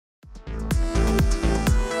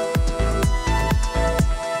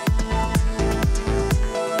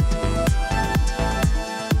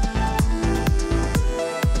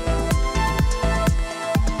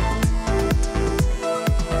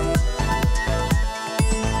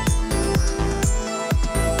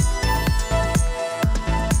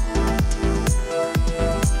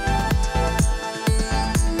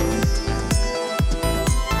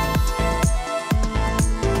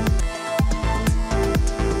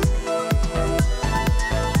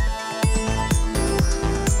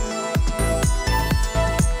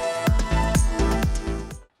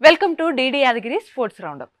DD Yadagiri sports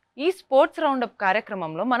round up. ఈ sports round up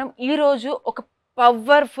కార్యక్రమంలో మనం ఈరోజు ఒక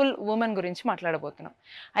పవర్ఫుల్ ఉమెన్ గురించి మాట్లాడబోతున్నాం.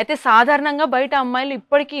 అయితే సాధారణంగా బయట అమ్మాయిలు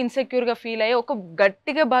ఇప్పటికీ ఇన్సెక్యూర్గా ఫీల్ అయ్యి ఒక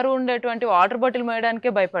గట్టిగా బరువు ఉండేటువంటి వాటర్ బాటిల్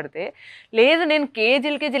మోయడానికే భయపడితే, లేదు నేను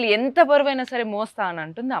కేజీలు ఎంత బరువైనా సరే మోస్తా అని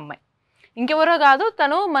అంటుంది అమ్మాయి. ఇంకెవరో కాదు,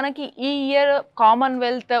 తను మనకి ఈ year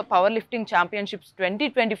Commonwealth power lifting championships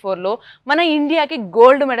 2024లో మన ఇండియాకి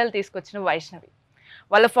గోల్డ్ మెడల్ తీసుకొచ్చిన వైష్ణవి.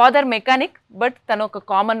 వాళ్ళ ఫాదర్ మెకానిక్, బట్ తను ఒక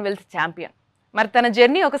కామన్వెల్త్ ఛాంపియన్. మరి తన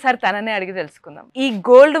జర్నీ ఒకసారి తననే అడిగి తెలుసుకుందాం. ఈ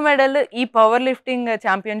గోల్డ్ మెడల్, ఈ power lifting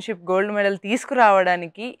championship gold medal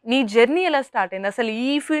తీసుకురావడానికి నీ జర్నీ ఎలా స్టార్ట్ అయింది? అసలు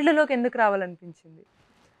ఈ ఫీల్డ్లోకి ఎందుకు రావాలనిపించింది?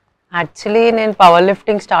 యాక్చువల్లీ నేను పవర్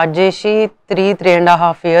లిఫ్టింగ్ స్టార్ట్ చేసి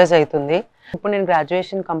 3.5 years అవుతుంది. ఇప్పుడు నేను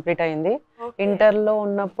గ్రాడ్యుయేషన్ కంప్లీట్ అయింది. ఇంటర్లో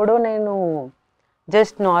ఉన్నప్పుడు నేను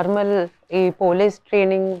జస్ట్ నార్మల్ ఈ పోలీస్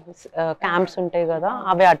ట్రైనింగ్ క్యాంప్స్ ఉంటాయి కదా,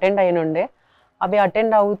 అవి అటెండ్ అయినుండే. అవి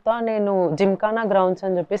అటెండ్ అవుతా నేను జిమ్ఖానా గ్రౌండ్స్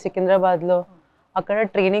అని చెప్పి సికింద్రాబాద్లో అక్కడ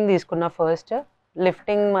ట్రైనింగ్ తీసుకున్నా. ఫస్ట్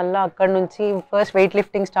లిఫ్టింగ్, మళ్ళీ అక్కడ నుంచి ఫస్ట్ వెయిట్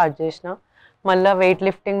లిఫ్టింగ్ స్టార్ట్ చేసిన. మళ్ళీ వెయిట్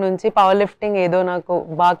లిఫ్టింగ్ నుంచి పవర్ లిఫ్టింగ్ ఏదో నాకు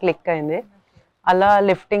బాగా క్లిక్ అయింది. అలా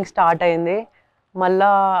లిఫ్టింగ్ స్టార్ట్ అయింది. మళ్ళా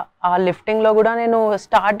ఆ లిఫ్టింగ్లో కూడా నేను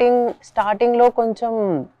స్టార్టింగ్లో కొంచెం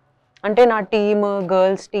అంటే నా టీమ్,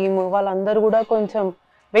 గర్ల్స్ టీమ్ వాళ్ళందరూ కూడా కొంచెం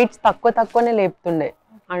వెయిట్స్ తక్కువనే లేపుతుండే.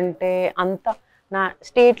 అంటే అంత నా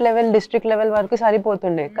స్టేట్ లెవెల్, డిస్ట్రిక్ట్ లెవెల్ వరకు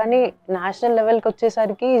సరిపోతుండే. కానీ నేషనల్ లెవెల్కి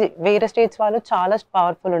వచ్చేసరికి వేరే స్టేట్స్ వాళ్ళు చాలా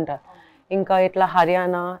పవర్ఫుల్ ఉంటారు. ఇంకా ఇట్లా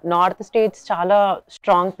హర్యానా, నార్త్ స్టేట్స్ చాలా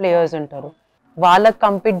స్ట్రాంగ్ ప్లేయర్స్ ఉంటారు. వాళ్ళకి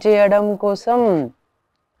కంపీట్ చేయడం కోసం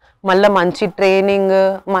మళ్ళీ మంచి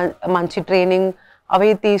ట్రైనింగ్ అవి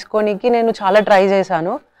తీసుకోనికి నేను చాలా ట్రై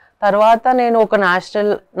చేశాను. తర్వాత నేను ఒక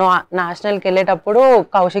నేషనల్కి వెళ్ళేటప్పుడు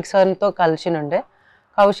కౌశిక్ సార్తో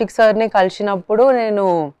కౌశిక్ సార్ని కలిసినప్పుడు నేను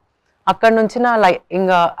అక్కడ నుంచి నా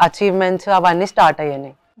ఇంకా అచీవ్మెంట్స్ అవన్నీ స్టార్ట్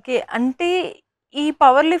అయ్యాయి. ఓకే, అంటే ఈ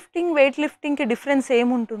పవర్ లిఫ్టింగ్, వెయిట్ లిఫ్టింగ్కి డిఫరెన్స్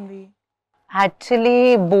ఏముంటుంది? Actually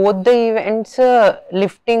both the events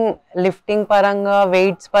lifting పరంగా,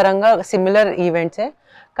 వెయిట్స్ పరంగా సిమిలర్ ఈవెంట్సే.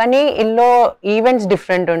 కానీ ఇందులో ఈవెంట్స్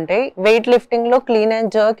డిఫరెంట్ ఉంటాయి. వెయిట్ లిఫ్టింగ్లో క్లీన్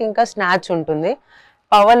అండ్ జర్క్ ఇంకా స్నాచ్ ఉంటుంది.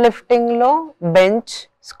 పవర్ లిఫ్టింగ్లో బెంచ్,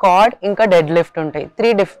 స్క్వాడ్ ఇంకా డెడ్ లిఫ్ట్ ఉంటాయి.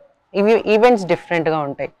 ఇవి ఈవెంట్స్ డిఫరెంట్గా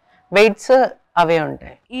ఉంటాయి. వెయిట్స్ అవే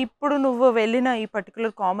ఉంటాయి. ఇప్పుడు నువ్వు వెళ్ళిన ఈ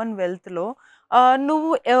పర్టికులర్ కామన్వెల్త్లో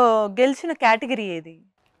నువ్వు గెలిచిన కేటగిరీ ఏది?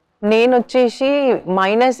 నేను వచ్చేసి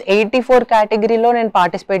 -84 కేటగిరీలో నేను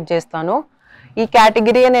పార్టిసిపేట్ చేస్తాను. ఈ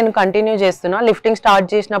కేటగిరీ నేను కంటిన్యూ చేస్తున్నా. లిఫ్టింగ్ స్టార్ట్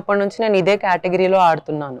చేసినప్పటి నుంచి నేను ఇదే కేటగిరీలో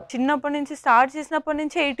ఆడుతున్నాను. చిన్నప్పటి నుంచి స్టార్ట్ చేసినప్పటి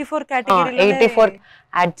నుంచి 84 కేటగిరీ. 84.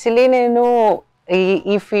 యాక్చువల్లీ నేను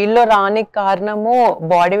ఈ ఫీల్డ్లో రానికి కారణము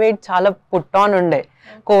బాడీ వెయిట్ చాలా పుట్ ఆన్ ఉండే.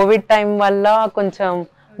 కోవిడ్ టైం వల్ల కొంచెం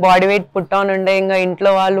బాడీ వెయిట్ పుట్ ఆన్ ఉండే. ఇంకా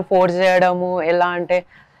ఇంట్లో వాళ్ళు ఫోర్స్ చేయడము, ఎలా అంటే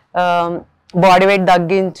బాడీ వెయిట్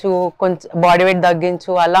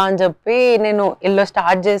తగ్గించు అలా అని చెప్పి నేను ఇల్లు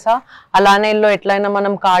స్టార్ట్ చేసా. అలానే ఇల్లు ఎట్లయినా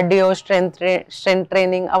మనం కార్డియో, స్ట్రెంత్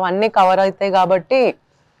ట్రైనింగ్ అవన్నీ కవర్ అవుతాయి కాబట్టి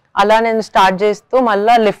అలా నేను స్టార్ట్ చేస్తూ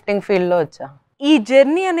మళ్ళీ లిఫ్టింగ్ ఫీల్డ్లో వచ్చా. ఈ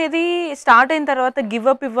జర్నీ అనేది స్టార్ట్ అయిన తర్వాత గివ్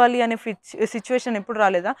అప్ ఇవ్వాలి అనే సిచ్యువేషన్ ఎప్పుడు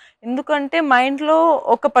రాలేదా? ఎందుకంటే మైండ్లో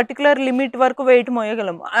ఒక పర్టికులర్ లిమిట్ వరకు వెయిట్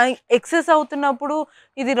మోయగలము, ఎక్సెస్ అవుతున్నప్పుడు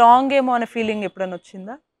ఇది రాంగ్ ఏమో అనే ఫీలింగ్ ఎప్పుడైనా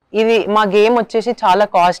వచ్చిందా? ఇది మా గేమ్ వచ్చేసి చాలా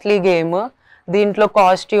కాస్ట్లీ గేమ్. దీంట్లో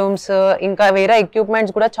కాస్ట్యూమ్స్ ఇంకా వేరే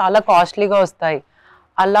ఎక్విప్మెంట్స్ కూడా చాలా కాస్ట్లీగా వస్తాయి.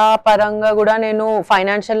 అలా పరంగా కూడా నేను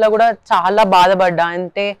ఫైనాన్షియల్గా కూడా చాలా బాధపడ్డా.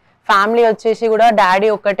 అంటే ఫ్యామిలీ వచ్చేసి కూడా డాడీ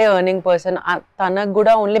ఒక్కటే ఎర్నింగ్ పర్సన్, తనకు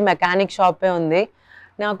కూడా ఓన్లీ మెకానిక్ షాపే ఉంది.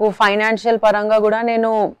 నాకు ఫైనాన్షియల్ పరంగా కూడా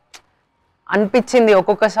నేను అనిపించింది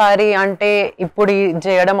ఒక్కొక్కసారి, అంటే ఇప్పుడు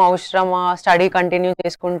చేయడం అవసరమా, స్టడీ కంటిన్యూ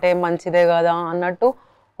చేసుకుంటే మంచిదే కదా అన్నట్టు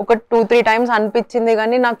ఒక 2-3 times అనిపించింది.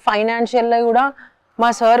 కానీ నాకు ఫైనాన్షియల్గా కూడా మా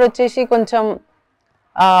సార్ వచ్చేసి కొంచెం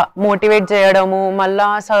మోటివేట్ చేయడము. మళ్ళా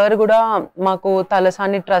సార్ కూడా మాకు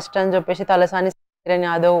తలసాని ట్రస్ట్ అని చెప్పేసి, తలసాని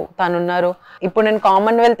యాదవ్ తనున్నారు. ఇప్పుడు నేను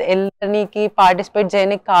కామన్వెల్త్ వెళ్ళడానికి, పార్టిసిపేట్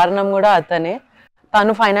చేయడానికి కారణం కూడా అతనే.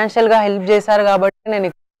 తను ఫైనాన్షియల్గా హెల్ప్ చేశారు కాబట్టి నేను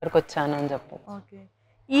ఇక్కడికి వచ్చాను అని చెప్పు. ఓకే,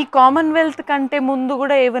 ఈ కామన్వెల్త్ కంటే ముందు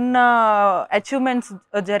కూడా ఏమన్నా అచీవ్మెంట్స్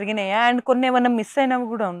జరిగినాయా? అండ్ కొన్ని ఏమన్నా మిస్ అయినవి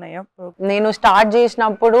కూడా ఉన్నాయా? నేను స్టార్ట్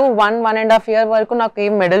చేసినప్పుడు 1.5 year వరకు నాకు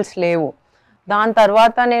ఏం మెడల్స్ లేవు. దాని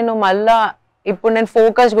తర్వాత నేను మళ్ళా ఇప్పుడు నేను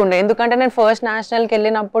ఫోకస్గా ఉండే. ఎందుకంటే నేను ఫస్ట్ నేషనల్కి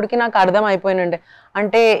వెళ్ళినప్పటికీ నాకు అర్థం అయిపోయినండే,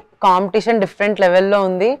 అంటే కాంపిటీషన్ డిఫరెంట్ లెవెల్లో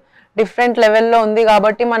ఉంది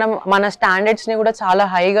కాబట్టి మనం మన స్టాండర్డ్స్ని కూడా చాలా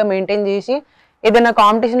హైగా మెయింటైన్ చేసి ఏదైనా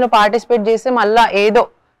కాంపిటీషన్లో పార్టిసిపేట్ చేస్తే మళ్ళీ ఏదో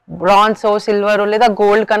బ్రాంజ్, సిల్వర్ లేదా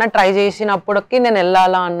గోల్డ్ కన్నా ట్రై చేసినప్పటికి నేను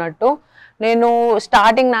వెళ్ళాలా అన్నట్టు. నేను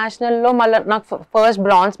స్టార్టింగ్ నేషనల్లో మళ్ళీ నాకు ఫస్ట్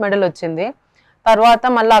బ్రాంజ్ మెడల్ వచ్చింది. తర్వాత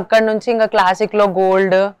మళ్ళీ అక్కడ నుంచి ఇంకా క్లాసిక్లో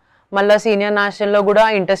గోల్డ్, మళ్ళీ సీనియర్ నేషనల్లో కూడా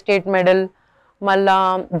ఇంటర్ స్టేట్ మెడల్,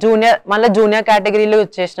 మళ్ళీ జూనియర్ కేటగిరీలో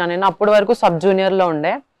వచ్చేసిన నేను. అప్పటి వరకు సబ్ జూనియర్లో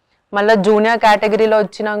ఉండే. మళ్ళీ జూనియర్ కేటగిరీలో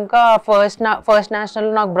వచ్చినాక ఫస్ట్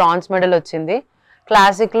నేషనల్లో నాకు బ్రాంజ్ మెడల్ వచ్చింది.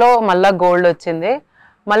 క్లాసిక్లో మళ్ళీ గోల్డ్ వచ్చింది.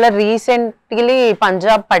 మళ్ళీ రీసెంట్లీ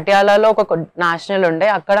పంజాబ్ పటియాలాలో ఒక నేషనల్ ఉండే,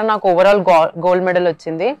 అక్కడ నాకు ఓవరాల్ గోల్డ్ మెడల్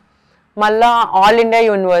వచ్చింది. మళ్ళీ all India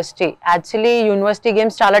university, actually university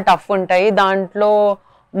games చాలా టఫ్ ఉంటాయి. దాంట్లో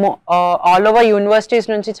ఆల్ ఓవర్ యూనివర్సిటీస్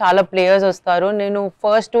నుంచి చాలా ప్లేయర్స్ వస్తారు.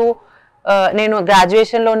 నేను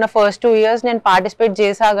గ్రాడ్యుయేషన్లో ఉన్న ఫస్ట్ 2 years నేను పార్టిసిపేట్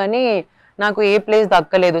చేసా, కానీ నాకు ఏ ప్లేస్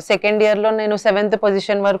దక్కలేదు. సెకండ్ ఇయర్లో నేను 7th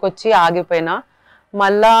పొజిషన్ వరకు వచ్చి ఆగిపోయినా.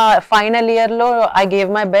 మళ్ళా ఫైనల్ ఇయర్లో ఐ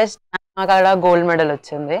గేవ్ మై బెస్ట్, నాకు అక్కడ గోల్డ్ మెడల్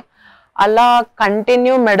వచ్చింది. అలా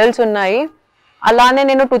కంటిన్యూ మెడల్స్ ఉన్నాయి. అలానే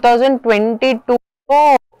నేను 2022లో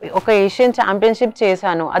ఒక ఏషియన్ ఛాంపియన్షిప్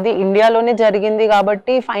చేశాను. అది ఇండియాలోనే జరిగింది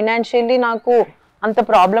కాబట్టి ఫైనాన్షియల్లీ నాకు అంత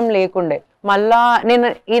ప్రాబ్లం లేకుండే. మళ్ళా నేను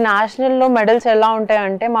ఈ నేషనల్లో మెడల్స్ ఎలా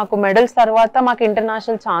ఉంటాయంటే, మాకు మెడల్స్ తర్వాత మాకు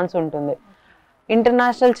ఇంటర్నేషనల్ ఛాన్స్ ఉంటుంది.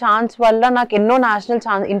 ఇంటర్నేషనల్ ఛాన్స్ వల్ల నాకు ఎన్నో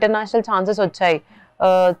ఇంటర్నేషనల్ ఛాన్సెస్ వచ్చాయి.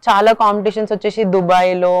 చాలా కాంపిటీషన్స్ వచ్చేసి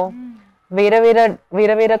దుబాయ్లో,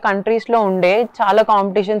 వేరే కంట్రీస్లో ఉండే చాలా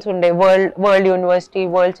కాంపిటీషన్స్ ఉండే. వరల్డ్ యూనివర్సిటీ,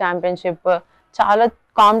 వరల్డ్ ఛాంపియన్షిప్, చాలా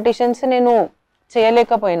కాంపిటీషన్స్ నేను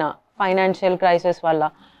చేయలేకపోయినా ఫైనాన్షియల్ క్రైసిస్ వల్ల.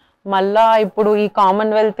 మళ్ళా ఇప్పుడు ఈ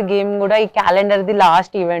కామన్వెల్త్ గేమ్ కూడా ఈ క్యాలెండర్ది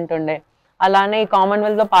లాస్ట్ ఈవెంట్ ఉండే. అలానే ఈ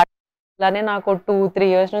కామన్వెల్త్లో అలానే నాకు 2-3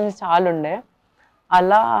 years నుంచి చాలా ఉండే.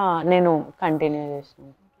 అలా నేను కంటిన్యూ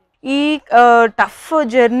చేసాను. ఈ టఫ్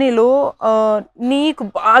జర్నీలో నీకు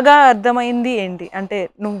బాగా అర్థమైంది ఏంటి, అంటే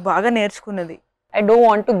నువ్వు బాగా నేర్చుకున్నది? I don't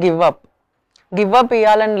want to give up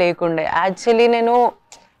ఇవ్వాలని లేకుండే. యాక్చువల్లీ నేను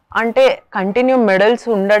అంటే కంటిన్యూ మెడల్స్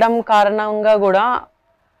ఉండడం కారణంగా కూడా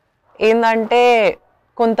ఏంటంటే,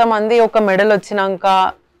 కొంతమంది ఒక మెడల్ వచ్చినాక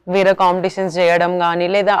వేరే కాంపిటీషన్స్ చేయడం కానీ,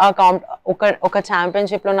 లేదా ఒక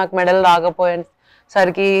ఛాంపియన్షిప్లో నాకు మెడల్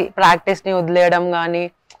రాకపోయేసరికి ప్రాక్టీస్ని వదిలేయడం కానీ,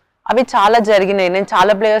 అవి చాలా జరిగినాయి. నేను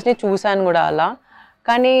చాలా ప్లేయర్స్ని చూశాను కూడా అలా.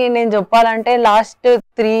 కానీ నేను చెప్పాలంటే లాస్ట్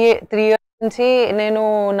 3 years నుంచి నేను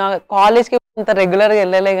నా కాలేజ్కి అంత రెగ్యులర్గా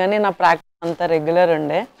వెళ్ళలే, కానీ నా ప్రాక్టీస్ అంత రెగ్యులర్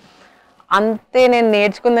ఉండే. అంతే నేను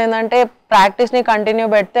నేర్చుకుంది ఏంటంటే, ప్రాక్టీస్ని కంటిన్యూ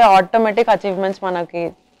పెడితే ఆటోమేటిక్ అచీవ్మెంట్స్ మనకి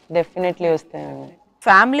డెఫినెట్లీ వస్తాయండి.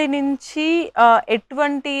 ఫ్యామిలీ నుంచి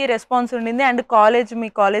ఎటువంటి రెస్పాన్స్ ఉండింది, అండ్ మీ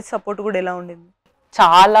కాలేజ్ సపోర్ట్ కూడా ఎలా ఉండింది?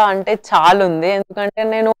 చాలా అంటే చాలా ఉంది. ఎందుకంటే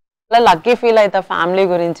నేను చాలా లక్కీ ఫీల్ అవుతా ఫ్యామిలీ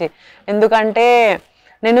గురించి. ఎందుకంటే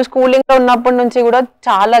నేను స్కూలింగ్లో ఉన్నప్పటి నుంచి కూడా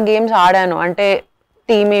చాలా గేమ్స్ ఆడాను. అంటే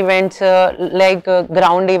team events, like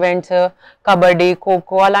ground events, kabaddi,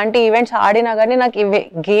 kho kho అలాంటి ఈవెంట్స్ ఆడినా కానీ నాకు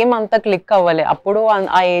గేమ్ అంతా క్లిక్ అవ్వలే. అప్పుడు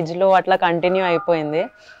ఆ ఏజ్లో అట్లా కంటిన్యూ అయిపోయింది.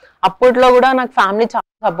 అప్పట్లో కూడా నాకు ఫ్యామిలీ చాలా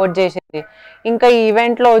సపోర్ట్ చేసింది. ఇంకా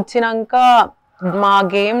ఈవెంట్లో వచ్చినాక మా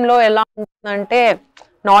గేమ్లో ఎలా ఉంటుందంటే,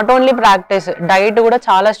 నాట్ ఓన్లీ ప్రాక్టీస్, డైట్ కూడా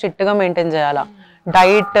చాలా స్ట్రిక్ట్గా మెయింటైన్ చేయాలి.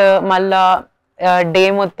 డైట్, మళ్ళా డే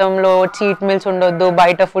మొత్తంలో చీట్ మీల్స్ ఉండొద్దు,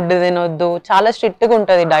 బయట ఫుడ్ తినొద్దు, చాలా స్ట్రిక్ట్గా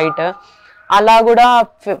ఉంటుంది డైట్. అలా కూడా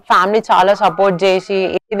ఫ్యామిలీ చాలా సపోర్ట్ చేసి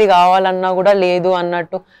ఏది కావాలన్నా కూడా లేదు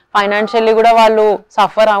అన్నట్టు, ఫైనాన్షియల్లీ కూడా వాళ్ళు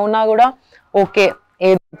సఫర్ అవునా కూడా ఓకే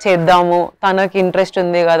చేద్దాము, తనకి ఇంట్రెస్ట్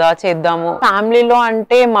ఉంది కదా చేద్దాము. ఫ్యామిలీలో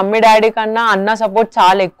అంటే మమ్మీ డాడీ కన్నా అన్న సపోర్ట్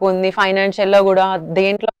చాలా ఎక్కువ ఉంది. ఫైనాన్షియల్ లో కూడా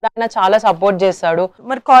దేంట్లో ఆయన చాలా సపోర్ట్ చేస్తాడు.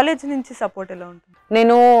 మరి కాలేజ్ నుంచి సపోర్ట్ ఎలా ఉంటుంది?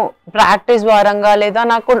 నేను ప్రాక్టీస్ ద్వారంగా, లేదా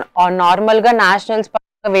నాకు నార్మల్ గా నేషనల్స్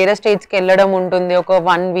వేరే స్టేట్స్ కి వెళ్ళడం ఉంటుంది. ఒక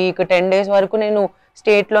 1 week 10 days వరకు నేను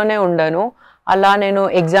స్టేట్ లోనే ఉండను. అలా నేను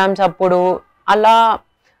ఎగ్జామ్స్ అప్పుడు అలా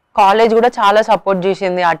కాలేజ్ కూడా చాలా సపోర్ట్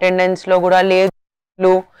చేసింది. అటెండెన్స్ లో కూడా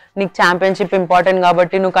లేదు, నీకు ఛాంపియన్షిప్ ఇంపార్టెంట్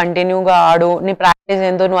కాబట్టి నువ్వు కంటిన్యూగా ఆడు, నీ ప్రాక్టీస్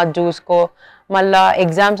ఏందో నువ్వు అది చూసుకో. మళ్ళీ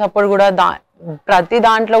ఎగ్జామ్స్ అప్పుడు కూడా ప్రతి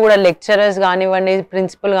దాంట్లో కూడా లెక్చరర్స్ కానివ్వండి,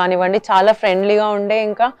 ప్రిన్సిపల్ కానివ్వండి చాలా ఫ్రెండ్లీగా ఉండే,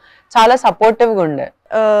 ఇంకా చాలా సపోర్టివ్గా ఉండే.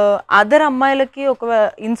 అదర్ అమ్మాయిలకి ఒక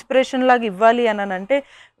ఇన్స్పిరేషన్ లాగా ఇవ్వాలి అని అంటే,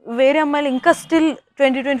 వేరే అమ్మాయిలు ఇంకా స్టిల్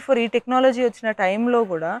 2024 ఈ టెక్నాలజీ వచ్చిన టైంలో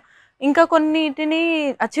కూడా ఇంకా కొన్నిటిని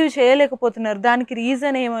అచీవ్ చేయలేకపోతున్నారు. దానికి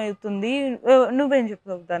రీజన్ ఏమవుతుంది, నువ్వేం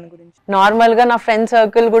చెప్తావు దాని గురించి? నార్మల్గా నా ఫ్రెండ్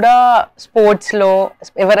సర్కిల్ కూడా స్పోర్ట్స్లో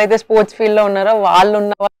ఎవరైతే స్పోర్ట్స్ ఫీల్డ్లో ఉన్నారో వాళ్ళు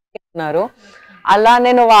ఉన్నారు. అలా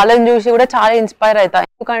నేను వాళ్ళని చూసి కూడా చాలా ఇన్స్పైర్ అవుతా.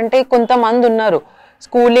 ఎందుకంటే కొంతమంది ఉన్నారు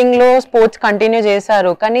స్కూలింగ్లో స్పోర్ట్స్ కంటిన్యూ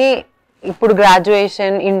చేశారు, కానీ ఇప్పుడు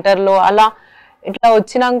గ్రాడ్యుయేషన్, ఇంటర్లో అలా ఇట్లా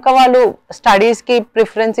వచ్చినాక వాళ్ళు స్టడీస్కి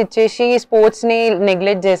ప్రిఫరెన్స్ ఇచ్చేసి స్పోర్ట్స్ని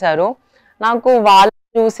నెగ్లెక్ట్ చేశారు. నాకు వాళ్ళు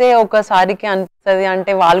చూసే ఒకసారికి అనిపిస్తుంది,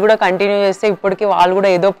 అంటే వాళ్ళు కూడా కంటిన్యూ చేస్తే ఇప్పటికి వాళ్ళు కూడా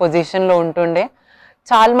ఏదో పొజిషన్లో ఉంటుండే.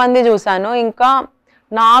 చాలా మంది చూశాను. ఇంకా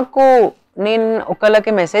నేను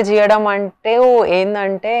ఒకళ్ళకి మెసేజ్ చేయడం అంటే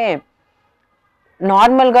ఏంటంటే,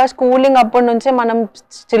 నార్మల్గా స్కూలింగ్ అప్పటి నుంచే మనం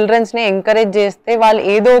చిల్డ్రన్స్ని ఎంకరేజ్ చేస్తే వాళ్ళు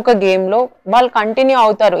ఏదో ఒక గేమ్లో వాళ్ళు కంటిన్యూ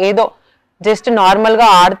అవుతారు. ఏదో జస్ట్ నార్మల్గా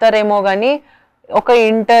ఆడతారేమో కానీ ఒక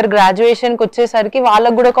ఇంటర్ గ్రాడ్యుయేషన్కి వచ్చేసరికి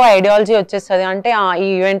వాళ్ళకు కూడా ఒక ఐడియాలజీ వచ్చేస్తుంది. అంటే ఈ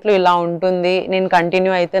ఈవెంట్లో ఇలా ఉంటుంది, నేను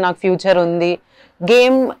కంటిన్యూ అయితే నాకు ఫ్యూచర్ ఉంది.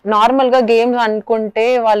 నార్మల్గా గేమ్స్ అనుకుంటే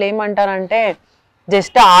వాళ్ళు ఏమంటారంటే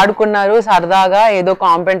జస్ట్ ఆడుకున్నారు సరదాగా, ఏదో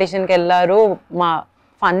కాంపిటీషన్కి వెళ్ళారు,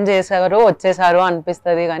 ఫన్ చేశారు వచ్చేసారు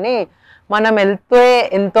అనిపిస్తుంది. కానీ మనం వెళ్తే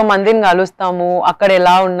ఎంతో మందిని కలుస్తాము, అక్కడ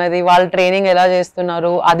ఎలా ఉన్నది, వాళ్ళ ట్రైనింగ్ ఎలా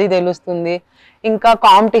చేస్తున్నారు అది తెలుస్తుంది. ఇంకా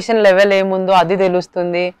కాంపిటీషన్ లెవెల్ ఏముందో అది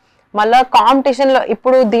తెలుస్తుంది. మళ్ళీ కాంపిటీషన్లో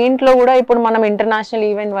ఇప్పుడు దీంట్లో కూడా ఇప్పుడు మనం ఇంటర్నేషనల్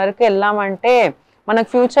ఈవెంట్ వరకు వెళ్ళామంటే మనకు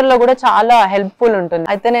ఫ్యూచర్లో కూడా చాలా హెల్ప్ఫుల్ ఉంటుంది.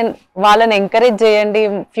 అయితే నేను వాళ్ళని ఎంకరేజ్ చేయండి,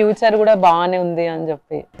 ఫ్యూచర్ కూడా బాగానే ఉంది అని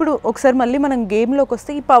చెప్పి. ఇప్పుడు ఒకసారి మళ్ళీ మనం గేమ్లోకి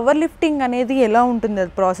వస్తే ఈ పవర్ లిఫ్టింగ్ అనేది ఎలా ఉంటుంది,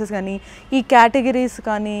 అది ప్రాసెస్ కానీ ఈ కేటగిరీస్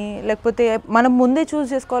కానీ, లేకపోతే మనం ముందే చూస్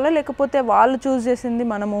చేసుకోవాలా, లేకపోతే వాళ్ళు చూస్ చేసింది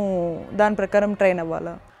మనము దాని ప్రకారం ట్రైన్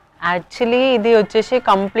అవ్వాలా? యాక్చువల్లీ ఇది వచ్చేసి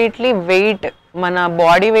కంప్లీట్లీ వెయిట్, మన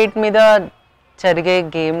బాడీ వెయిట్ మీద జరిగే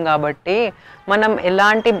గేమ్ కాబట్టి మనం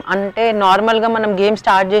ఎలాంటి అంటే నార్మల్గా మనం గేమ్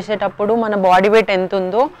స్టార్ట్ చేసేటప్పుడు మన బాడీ వెయిట్ ఎంత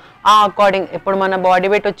ఉందో ఆ అకార్డింగ్, ఇప్పుడు మన బాడీ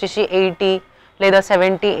వెయిట్ వచ్చేసి 80 లేదా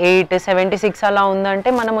 78, 76 అలా ఉందంటే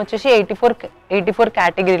మనం వచ్చేసి 84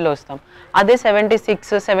 కేటగిరీలో వస్తాం. అదే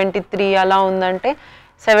 76, 73 అలా ఉందంటే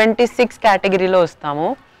 76 కేటగిరీలో వస్తాము.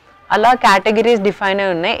 అలా కేటగిరీస్ డిఫైన్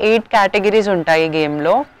అయి ఉన్నాయి. 8 కేటగిరీస్ ఉంటాయి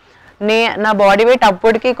గేమ్లో. నా బాడీ వెయిట్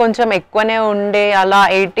అప్పటికి కొంచెం ఎక్కువనే ఉండే, అలా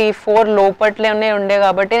 84 లోపట్లోనే ఉండే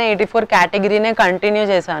కాబట్టి నేను 84 కేటగిరీనే కంటిన్యూ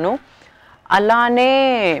చేశాను. అలానే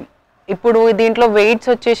ఇప్పుడు దీంట్లో వెయిట్స్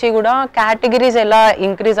వచ్చేసి కూడా కేటగిరీస్ ఎలా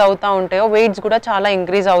ఇంక్రీజ్ అవుతూ ఉంటాయో వెయిట్స్ కూడా చాలా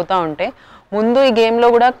ఇంక్రీజ్ అవుతూ ఉంటాయి. ముందు ఈ గేమ్లో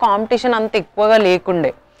కూడా కాంపిటీషన్ అంత ఎక్కువగా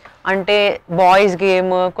లేకుండే, అంటే బాయ్స్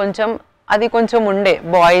గేమ్ కొంచెం ఉండే,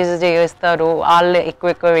 బాయ్స్ చేస్తారు వాళ్ళు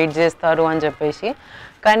ఎక్కువ వెయిట్ చేస్తారు అని చెప్పేసి.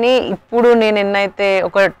 కానీ ఇప్పుడు నేను ఎన్నైతే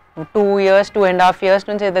ఒక 2.5 years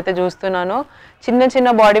నుంచి ఏదైతే చూస్తున్నానో చిన్న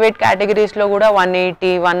బాడీ వెయిట్ కేటగిరీస్లో కూడా 180,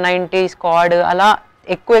 190 స్క్వాడ్ అలా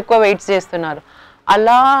ఎక్కువ వెయిట్స్ చేస్తున్నారు.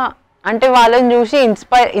 అలా అంటే వాళ్ళని చూసి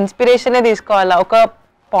ఇన్స్పిరేషనే తీసుకోవాలా. ఒక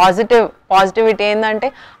పాజిటివిటీ ఏంటంటే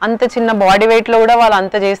అంత చిన్న బాడీ వెయిట్లో కూడా వాళ్ళు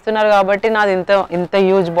అంత చేస్తున్నారు కాబట్టి నాది ఇంత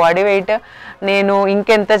హ్యూజ్ బాడీ వెయిట్, నేను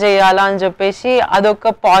ఇంకెంత చేయాలా అని చెప్పేసి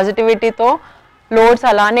అదొక పాజిటివిటీతో లోడ్స్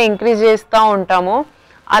అలానే ఇంక్రీజ్ చేస్తూ ఉంటాము.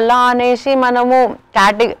 అలా అనేసి మనము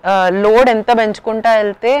లోడ్ ఎంత పెంచుకుంటా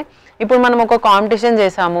వెళ్తే, ఇప్పుడు మనం ఒక కాంపిటీషన్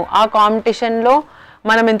చేసాము, ఆ కాంపిటీషన్లో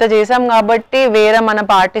మనం ఇంత చేసాం కాబట్టి వేరే మన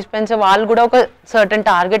పార్టిసిపెంట్స్ వాళ్ళు కూడా ఒక సర్టన్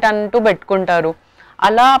టార్గెట్ అంటూ పెట్టుకుంటారు.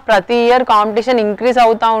 అలా ప్రతి ఇయర్ కాంపిటీషన్ ఇంక్రీజ్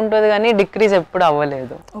అవుతూ ఉంటుంది కానీ డిక్రీజ్ ఎప్పుడు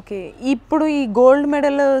అవ్వలేదు. ఓకే, ఇప్పుడు ఈ గోల్డ్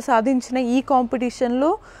మెడల్ సాధించిన ఈ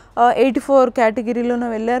కాంపిటీషన్లో 84 కేటగిరీలోనే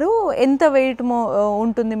వెళ్ళారు. ఎంత వెయిట్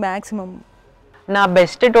ఉంటుంది మ్యాక్సిమం? నా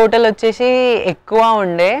బెస్ట్ టోటల్ వచ్చేసి ఎక్కువ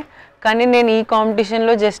ఉండే, కానీ నేను ఈ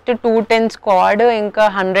కాంపిటీషన్లో జస్ట్ 210 స్క్వాడ్, ఇంకా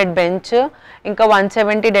 100 బెంచ్, ఇంకా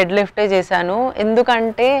 170 డెడ్ లిఫ్టే చేశాను.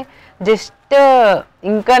 ఎందుకంటే జస్ట్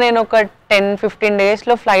ఇంకా నేను ఒక 10-15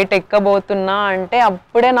 డేస్లో ఫ్లైట్ ఎక్కబోతున్నా అంటే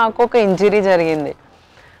అప్పుడే నాకు ఒక ఇంజరీ జరిగింది.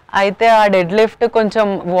 అయితే ఆ డెడ్ లిఫ్ట్ కొంచెం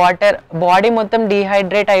బాడీ మొత్తం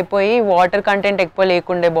డీహైడ్రేట్ అయిపోయి వాటర్ కంటెంట్ ఎక్కువ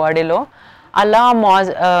లేకుండే బాడీలో. అలా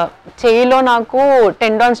చేయిలో నాకు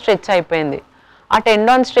టెండాన్ స్ట్రెచ్ అయిపోయింది. ఆ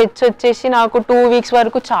టెండాన్ స్ట్రెచ్ వచ్చేసి నాకు 2 weeks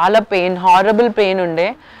వరకు చాలా హారబుల్ పెయిన్ ఉండే.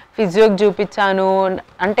 ఫిజియోకి చూపించాను,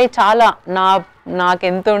 అంటే చాలా నాకు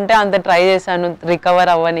ఎంత ఉంటే అంత ట్రై చేశాను రికవర్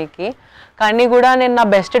అవ్వడానికి. కానీ కూడా నేను నా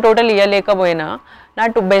బెస్ట్ టోటల్ ఇవ్వలేకపోయినా. నా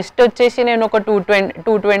బెస్ట్ వచ్చేసి నేను ఒక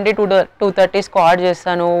 220-230 స్క్వాడ్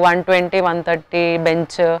చేస్తాను, 120, 130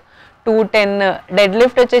 బెంచ్, 210 డెడ్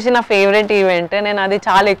లిఫ్ట్ వచ్చేసి నా ఫేవరెట్ ఈవెంట్. నేను అది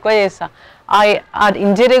చాలా ఎక్కువ చేస్తాను. ఆ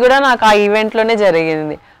ఇంజరీ కూడా నాకు ఆ ఈవెంట్లోనే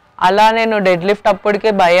జరిగింది. అలా నేను డెడ్ లిఫ్ట్ అప్పటికే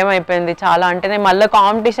భయం అయిపోయింది చాలా. అంటే నేను మళ్ళీ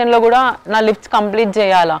కాంపిటీషన్లో కూడా నా లిఫ్ట్స్ కంప్లీట్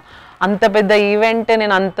చేయాలా, అంత పెద్ద ఈవెంట్,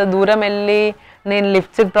 నేను అంత దూరం వెళ్ళి నేను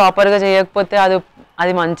లిఫ్ట్స్ ప్రాపర్గా చేయకపోతే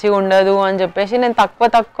అది మంచిగా ఉండదు అని చెప్పేసి నేను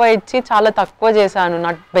తక్కువ ఇచ్చి చాలా తక్కువ చేశాను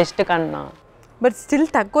నా బెస్ట్ కన్నా. బట్ స్టిల్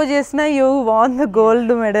తక్కువ చేసినా you won the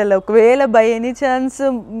gold medal. ఒకవేళ by any chance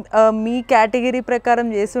me category ప్రకారం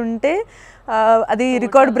చేసి ఉంటే అది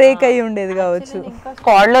రికార్డ్ బ్రేక్ అయ్యి ఉండేది కావచ్చు.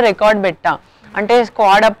 స్క్వాడ్లో రికార్డ్ పెట్టా, అంటే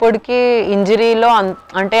స్క్వాడ్ అప్పటికి ఇంజరీలో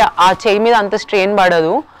అంటే ఆ చేయి మీద అంత స్ట్రెయిన్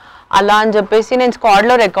పడదు అలా అని చెప్పేసి నేను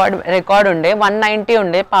స్క్వాడ్లో రికార్డ్ ఉండే 190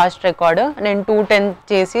 ఉండే పాస్ట్ రికార్డ్. నేను 210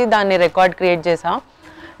 చేసి దాన్ని రికార్డ్ క్రియేట్ చేసా.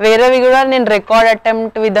 వేరేవి కూడా నేను రికార్డ్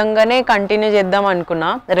అటెంప్ట్ విధంగానే కంటిన్యూ చేద్దాం అనుకున్నా,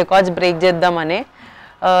 రికార్డ్స్ బ్రేక్ చేద్దామని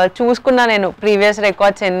చూసుకున్నా. నేను ప్రీవియస్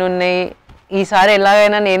రికార్డ్స్ ఎన్ని ఉన్నాయి, ఈసారి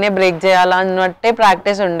ఎలాగైనా నేనే బ్రేక్ చేయాలా అన్నట్టే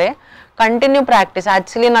ప్రాక్టీస్ ఉండే, కంటిన్యూ ప్రాక్టీస్.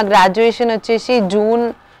 యాక్చువల్లీ నా గ్రాడ్యుయేషన్ వచ్చేసి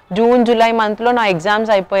జూలై మంత్లో నా ఎగ్జామ్స్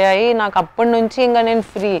అయిపోయాయి. నాకు అప్పటి నుంచి ఇంకా నేను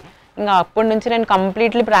ఫ్రీ, ఇంకా అప్పటి నుంచి నేను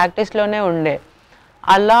కంప్లీట్లీ ప్రాక్టీస్లోనే ఉండే.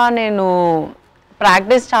 అలా నేను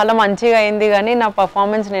ప్రాక్టీస్ చాలా మంచిగా అయింది కానీ నా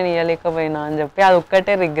పర్ఫార్మెన్స్ నేను ఇవ్వలేకపోయినా అని చెప్పి అది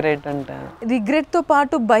ఒక్కటే రిగ్రెట్ ఉంటుంది. రిగ్రెట్తో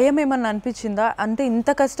పాటు భయం ఏమన్నా అనిపించిందా? అంటే ఇంత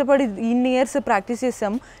కష్టపడి ఇన్ని ఇయర్స్ ప్రాక్టీస్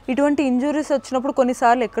చేసాం, ఇటువంటి ఇంజురీస్ వచ్చినప్పుడు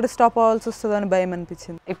కొన్నిసార్లు ఎక్కడ స్టాప్ అవ్వాల్సి వస్తుందో అని భయం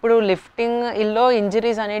అనిపించింది. ఇప్పుడు లిఫ్టింగ్ ఇల్లో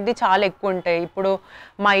ఇంజరీస్ అనేది చాలా ఎక్కువ ఉంటాయి. ఇప్పుడు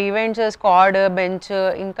మా ఈవెంట్స్ స్క్వాడ్, బెంచ్,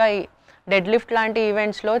 ఇంకా డెడ్ లిఫ్ట్ లాంటి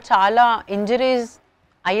ఈవెంట్స్లో చాలా ఇంజరీస్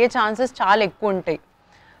అయ్యే ఛాన్సెస్ చాలా ఎక్కువ ఉంటాయి.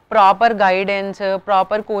 ప్రాపర్ గైడెన్స్,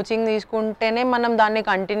 ప్రాపర్ కోచింగ్ తీసుకుంటేనే మనం దాన్ని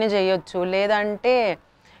కంటిన్యూ చేయొచ్చు. లేదంటే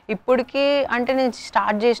ఇప్పటికీ అంటే నేను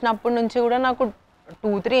స్టార్ట్ చేసినప్పటి నుంచి కూడా నాకు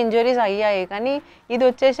 2-3 ఇంజరీస్ అయ్యాయి, కానీ ఇది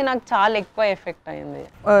వచ్చేసి నాకు చాలా ఎక్కువ ఎఫెక్ట్ అయింది.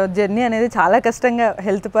 జర్నీ అనేది చాలా కష్టంగా,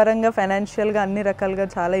 హెల్త్ పరంగా, ఫైనాన్షియల్గా అన్ని రకాలుగా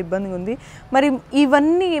చాలా ఇబ్బందిగా ఉంది. మరి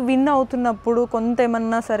ఇవన్నీ విన్ అవుతున్నప్పుడు కొంత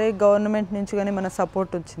ఏమన్నా సరే గవర్నమెంట్ నుంచి కానీ మన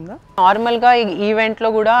సపోర్ట్ వచ్చిందా? నార్మల్గా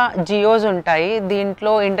ఈవెంట్లో కూడా జియోస్ ఉంటాయి.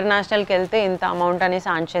 దీంట్లో ఇంటర్నేషనల్కి వెళ్తే ఇంత అమౌంట్ అని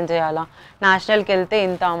శాంక్షన్ చేయాలా, నేషనల్కి వెళ్తే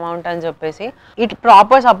ఇంత అమౌంట్ అని చెప్పేసి ఇట్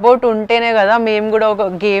ప్రాపర్ సపోర్ట్ ఉంటేనే కదా మేము కూడా ఒక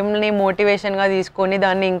గేమ్ని మోటివేషన్గా తీసుకొని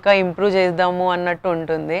దాన్ని ఇంకా ఇంప్రూవ్ చేద్దాము అన్నట్టు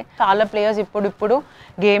ఉంటుంది. చాలా ప్లేయర్స్ ఇప్పుడు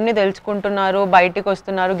గేమ్ని తెలుసుకుంటున్నారు, బయటికి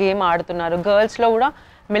వస్తున్నారు, గేమ్ ఆడుతున్నారు. గర్ల్స్లో కూడా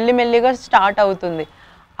మెల్లిమెల్లిగా స్టార్ట్ అవుతుంది.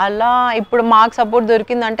 అలా ఇప్పుడు మాకు సపోర్ట్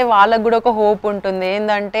దొరికిందంటే వాళ్ళకు కూడా ఒక హోప్ ఉంటుంది.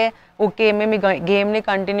 ఏంటంటే ఓకే మేము గేమ్ని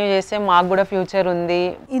కంటిన్యూ చేస్తే మాకు కూడా ఫ్యూచర్ ఉంది.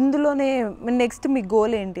 ఇందులోనే నెక్స్ట్ మీ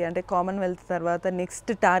గోల్ ఏంటి? అంటే కామన్వెల్త్ తర్వాత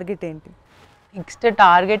నెక్స్ట్ టార్గెట్ ఏంటి? నెక్స్ట్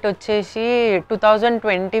టార్గెట్ వచ్చేసి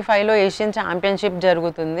 2025లో ఏషియన్ ఛాంపియన్షిప్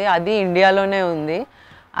జరుగుతుంది. అది ఇండియాలోనే ఉంది.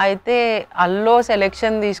 అయితే అల్లో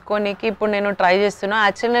సెలెక్షన్ తీసుకోనికి ఇప్పుడు నేను ట్రై చేస్తున్నా.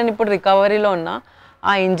 యాక్చువల్లీ నేను ఇప్పుడు రికవరీలో ఉన్నా.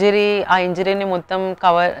 ఆ ఇంజరీని మొత్తం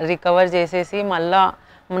రికవర్ చేసేసి మళ్ళీ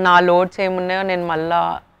నా లోడ్స్ ఏమున్నాయో నేను మళ్ళీ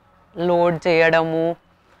లోడ్ చేయడము,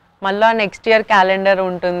 మళ్ళీ నెక్స్ట్ ఇయర్ క్యాలెండర్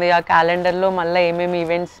ఉంటుంది. ఆ క్యాలెండర్లో మళ్ళీ ఏమేమి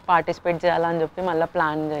ఈవెంట్స్ పార్టిసిపేట్ చేయాలని చెప్పి మళ్ళీ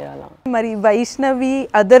ప్లాన్ చేయాలి. మరి వైష్ణవి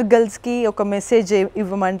అదర్ గర్ల్స్కి ఒక మెసేజ్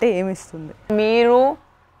ఇవ్వమంటే ఏమిస్తుంది? మీరు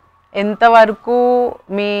ఎంతవరకు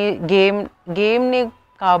మీ గేమ్ని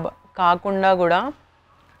కాకుండా కూడా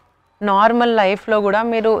నార్మల్ లైఫ్లో కూడా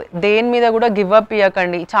మీరు దేని మీద కూడా గివప్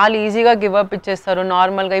ఇవ్వకండి. చాలా ఈజీగా గివప్ ఇచ్చేస్తారు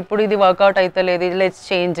నార్మల్గా. ఇప్పుడు ఇది వర్కౌట్ అవుతలేదు, లెట్స్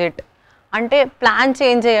చేంజ్ ఇట్ అంటే ప్లాన్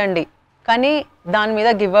చేంజ్ చేయండి, కానీ దాని మీద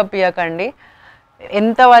గివప్ ఇవ్వకండి.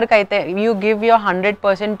 ఎంతవరకు అయితే యూ గివ్ యువర్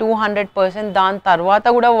 100%, 200%, దాని తర్వాత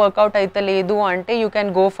కూడా వర్కౌట్ అయితే లేదు అంటే you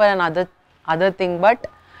can go for an other thing. But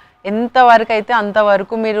ఎంతవరకు అయితే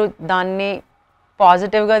అంతవరకు మీరు దాన్ని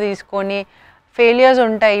పాజిటివ్గా తీసుకొని, ఫెయిలియర్స్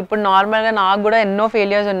ఉంటాయి. ఇప్పుడు నార్మల్గా నాకు కూడా ఎన్నో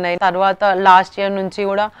ఫెయిలియర్స్ ఉన్నాయి. తర్వాత లాస్ట్ ఇయర్ నుంచి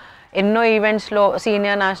కూడా ఎన్నో ఈవెంట్స్లో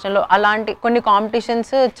సీనియర్ నేషనల్లో అలాంటి కొన్ని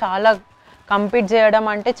కాంపిటీషన్స్ చాలా కంపీట్ చేయడం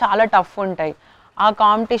అంటే చాలా టఫ్ ఉంటాయి. ఆ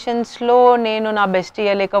కాంపిటీషన్స్లో నేను నా బెస్ట్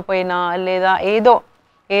ఇవ్వలేకపోయినా లేదా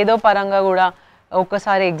ఏదో పరంగా కూడా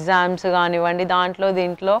ఒకసారి ఎగ్జామ్స్ కానివ్వండి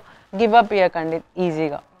దీంట్లో గివప్ ఇవ్వకండి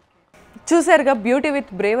ఈజీగా. చూసారుగా beauty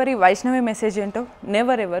with bravery Vaishnavi message ఏంటో.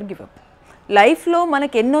 Never ever give up. లైఫ్లో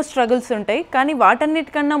మనకు ఎన్నో స్ట్రగుల్స్ ఉంటాయి, కానీ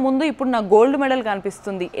వాటన్నిటికన్నా ముందు ఇప్పుడు నా గోల్డ్ మెడల్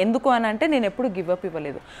కనిపిస్తుంది. ఎందుకు అని అంటే నేను ఎప్పుడు గివప్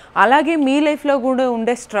ఇవ్వలేదు. అలాగే మీ లైఫ్లో కూడా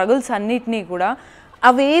ఉండే స్ట్రగుల్స్ అన్నిటినీ కూడా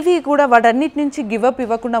అవేవి కూడా వాటన్నిటి నుంచి గివప్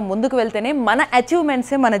ఇవ్వకుండా ముందుకు వెళ్తేనే మన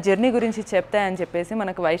అచీవ్మెంట్సే మన జర్నీ గురించి చెప్తాయని చెప్పేసి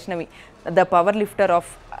మనకు Vaishnavi the power lifter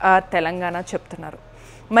of Telangana చెప్తున్నారు.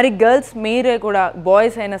 మరి గర్ల్స్ మీరే కూడా,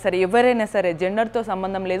 బాయ్స్ అయినా సరే ఎవరైనా సరే, జెండర్తో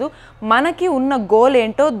సంబంధం లేదు, మనకి ఉన్న గోల్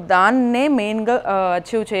ఏంటో దాన్నే మెయిన్గా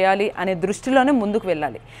అచీవ్ చేయాలి అనే దృష్టిలోనే ముందుకు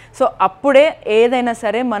వెళ్ళాలి. సో అప్పుడే ఏదైనా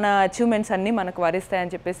సరే మన అచీవ్మెంట్స్ అన్నీ మనకు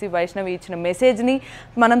వరిస్తాయని చెప్పేసి వైష్ణవి ఇచ్చిన మెసేజ్ని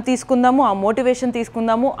మనం తీసుకుందాము, ఆ మోటివేషన్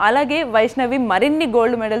తీసుకుందాము. అలాగే వైష్ణవి మరిన్ని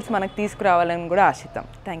గోల్డ్ మెడల్స్ మనకు తీసుకురావాలని కూడా ఆశిద్దాం.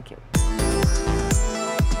 Thank you.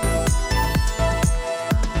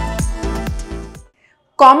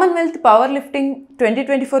 Commonwealth power lifting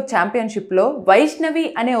 2024 ఛాంపియన్షిప్లో Vaishnavi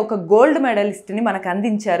అనే ఒక గోల్డ్ మెడలిస్ట్ని మనకు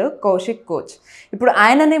అందించారు కౌశిక్ కోచ్. ఇప్పుడు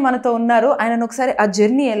ఆయననే మనతో ఉన్నారు. ఆయనను ఒకసారి ఆ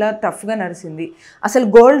జర్నీ ఎలా టఫ్గా నడిచింది, అసలు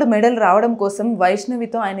గోల్డ్ మెడల్ రావడం కోసం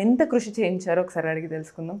వైష్ణవితో ఆయన ఎంత కృషి చేయించారో ఒకసారి అడిగి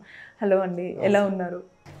తెలుసుకుందాం. హలో అండి, ఎలా ఉన్నారు?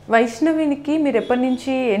 వైష్ణవికి మీరు ఎప్పటి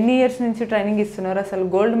నుంచి, ఎన్ని ఇయర్స్ నుంచి ట్రైనింగ్ ఇస్తున్నారు? అసలు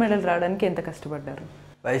గోల్డ్ మెడల్ రావడానికి ఎంత కష్టపడ్డారు?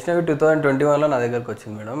 వైష్ణవి 2021లో నా దగ్గరకు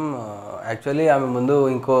వచ్చింది మేడం. యాక్చువల్లీ ఆమె ముందు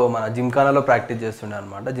ఇంకో మన జిమ్ఖానాలో ప్రాక్టీస్ చేస్తుండే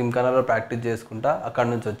అనమాట. జిమ్ఖానాలో ప్రాక్టీస్ చేసుకుంటా అక్కడ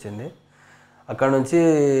నుంచి వచ్చింది. అక్కడ నుంచి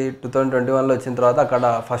 2021లో వచ్చిన తర్వాత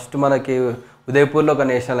అక్కడ ఫస్ట్ మనకి ఉదయపూర్లో ఒక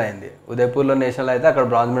నేషనల్ అయింది. ఉదయపూర్లో నేషనల్ అయితే అక్కడ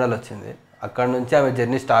బ్రాంజ్ మెడల్ వచ్చింది. అక్కడ నుంచి ఆమె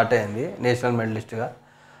జర్నీ స్టార్ట్ అయింది నేషనల్ మెడలిస్ట్గా.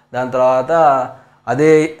 దాని తర్వాత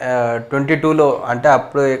అదే 22లో అంటే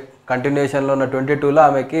అప్పుడు కంటిన్యూషన్లో ఉన్న 22లో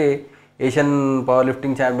ఆమెకి ఏషియన్ పవర్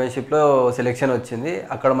లిఫ్టింగ్ ఛాంపియన్షిప్లో సెలెక్షన్ వచ్చింది.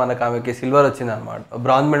 అక్కడ మనకు ఆమెకి సిల్వర్ వచ్చింది అనమాట,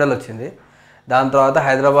 బ్రాంజ్ మెడల్ వచ్చింది. దాని తర్వాత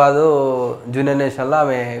హైదరాబాదు జూనియర్ నేషనల్లో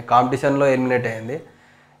ఆమె కాంపిటీషన్లో ఎలిమినేట్ అయింది.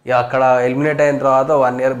 ఇక అక్కడ ఎలిమినేట్ అయిన తర్వాత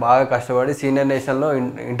 1 ఇయర్ బాగా కష్టపడి సీనియర్ నేషనల్లో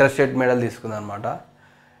ఇంటర్ స్టేట్ మెడల్ తీసుకుంది అనమాట.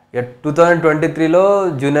 ఇక 2023లో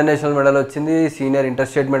జూనియర్ నేషనల్ మెడల్ వచ్చింది, సీనియర్ ఇంటర్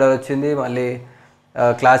స్టేట్ మెడల్ వచ్చింది, మళ్ళీ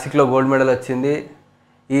క్లాసిక్లో గోల్డ్ మెడల్ వచ్చింది.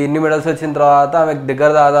 ఈ ఇన్ని మెడల్స్ వచ్చిన తర్వాత ఆమెకు దగ్గర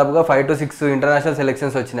దాదాపుగా 5 to 6 ఇంటర్నేషనల్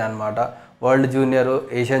సెలెక్షన్స్ వచ్చినాయి అనమాట. వరల్డ్ జూనియరు,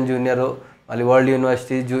 ఏషియన్ జూనియరు, మళ్ళీ వరల్డ్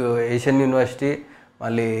యూనివర్సిటీ, ఏషియన్ యూనివర్సిటీ,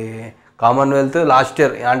 మళ్ళీ కామన్వెల్త్ లాస్ట్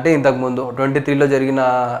ఇయర్ అంటే ఇంతకుముందు 23లో జరిగిన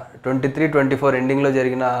 23-24 ఎండింగ్లో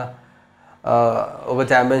జరిగిన ఒక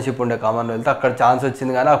ఛాంపియన్షిప్ ఉండే కామన్వెల్త్, అక్కడ ఛాన్స్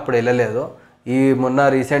వచ్చింది కానీ అప్పుడు వెళ్ళలేదు. ఈ మొన్న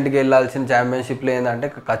రీసెంట్గా వెళ్ళాల్సిన ఛాంపియన్షిప్లో ఏంటంటే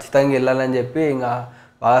ఖచ్చితంగా వెళ్ళాలని చెప్పి ఇంకా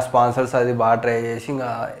బాగా స్పాన్సర్స్ అది బాగా ట్రై చేసి ఇంకా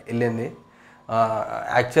వెళ్ళింది.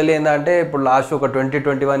 యాక్చువల్లీ ఏంటంటే ఇప్పుడు లాస్ట్ ఒక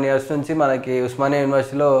 20-21 ఇయర్స్ నుంచి మనకి ఉస్మానియా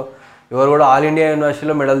యూనివర్సిటీలో ఎవరు కూడా ఆల్ ఇండియా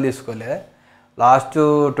యూనివర్సిటీలో మెడల్ తీసుకోలే. లాస్ట్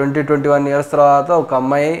 20-21 ఇయర్స్ తర్వాత ఒక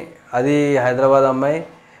అమ్మాయి, అది హైదరాబాద్ అమ్మాయి,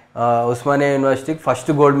 ఉస్మానియా యూనివర్సిటీకి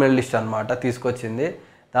ఫస్ట్ గోల్డ్ మెడలిస్ట్ అనమాట తీసుకొచ్చింది.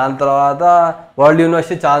 దాని తర్వాత వరల్డ్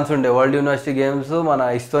యూనివర్సిటీ ఛాన్స్ ఉండే, వరల్డ్ యూనివర్సిటీ గేమ్స్ మన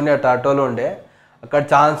ఇస్తోనియా టాటోలో ఉండే, అక్కడ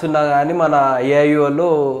ఛాన్స్ ఉన్నా కానీ మన ఏఐయు వాళ్ళు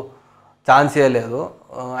ఛాన్స్ ఇవ్వలేదు.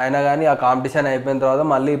 అయినా కానీ ఆ కాంపిటీషన్ అయిపోయిన తర్వాత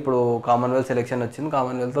మళ్ళీ ఇప్పుడు కామన్వెల్త్ సెలెక్షన్ వచ్చింది,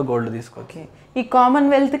 కామన్వెల్త్లో గోల్డ్ తీసుకొచ్చి. ఈ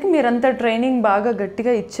కామన్వెల్త్కి మీరంతా ట్రైనింగ్ బాగా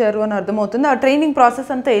గట్టిగా ఇచ్చారు అని అర్థమవుతుంది. ఆ ట్రైనింగ్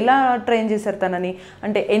ప్రాసెస్ అంతా ఎలా ట్రైన్ చేశారు తనని,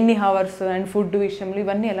 అంటే ఎన్ని అవర్స్ అండ్ ఫుడ్ విషయంలో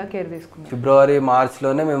ఇవన్నీ ఎలా కేర్ తీసుకున్నారు? ఫిబ్రవరి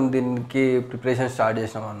మార్చ్లోనే మేము దీనికి ప్రిపరేషన్ స్టార్ట్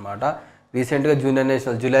చేసినాం అనమాట. రీసెంట్గా జూనియర్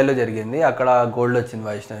నేషనల్ జూలైలో జరిగింది, అక్కడ గోల్డ్ వచ్చింది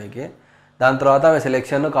వైష్ణవికి. దాని తర్వాత ఆమె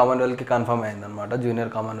సెలెక్షన్ కామన్వెల్త్కి కన్ఫర్మ్ అయిందనమాట,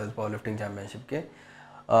 junior Commonwealth power lifting ఛాంపియన్షిప్కి.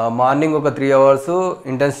 Morning ఒక 3 hours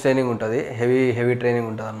ఇంటెన్స్ ట్రైనింగ్ ఉంటుంది, హెవీ ట్రైనింగ్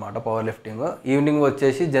ఉంటుంది అనమాట పవర్ లిఫ్టింగ్. ఈవినింగ్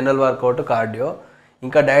వచ్చేసి జనరల్ వర్కౌట్, కార్డియో.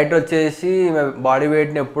 ఇంకా డైట్ వచ్చేసి బాడీ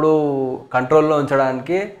వెయిట్ని ఎప్పుడు కంట్రోల్లో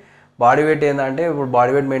ఉంచడానికి, బాడీ వెయిట్ ఏంటంటే ఇప్పుడు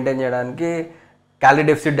బాడీ వెయిట్ మెయింటైన్ చేయడానికి క్యాలరీ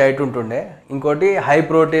డెఫిసిట్ డైట్ ఉంటుండే. ఇంకోటి హై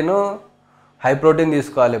ప్రోటీన్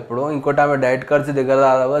తీసుకోవాలి ఎప్పుడు. ఇంకోటి ఆమె డైట్ ఖర్చు దగ్గర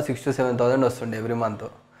దాదాపుగా 6,000 to 7,000 వస్తుండే ఎవ్రీ మంత్.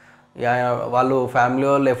 వాళ్ళు ఫ్యామిలీ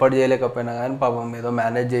వాళ్ళు ఎఫర్ట్ చేయలేకపోయినా కానీ పాపం ఏదో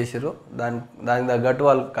మేనేజ్ చేసిరు, దానికి తగ్గట్టు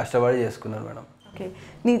వాళ్ళు కష్టపడి చేసుకున్నారు మేడం. ఓకే,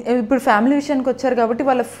 ఇప్పుడు ఫ్యామిలీ విషయానికి వచ్చారు కాబట్టి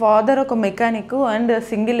వాళ్ళ ఫాదర్ ఒక mechanic and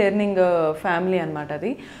single earning family అనమాట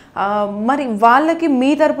అది. మరి వాళ్ళకి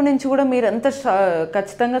మీ తరపు నుంచి కూడా మీరు ఎంత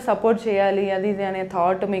ఖచ్చితంగా సపోర్ట్ చేయాలి అది ఇది అనే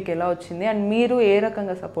థాట్ మీకు ఎలా వచ్చింది, అండ్ మీరు ఏ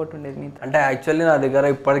రకంగా సపోర్ట్ ఉండేది మీకు? అంటే యాక్చువల్లీ నా దగ్గర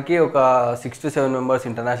ఇప్పటికీ ఒక 6 to 7 members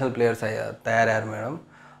ఇంటర్నేషనల్ ప్లేయర్స్ తయారయ్యారు మేడం.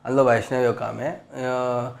 అందులో వైష్ణవి ఒక ఆమె.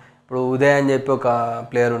 ఇప్పుడు ఉదయ్ అని చెప్పి ఒక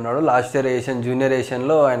ప్లేయర్ ఉన్నాడు, లాస్ట్ ఇయర్ జూనియర్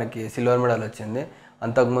ఏషియన్లో ఆయనకి సిల్వర్ మెడల్ వచ్చింది.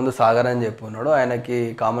 అంతకుముందు సాగర్ అని చెప్పి ఉన్నాడు, ఆయనకి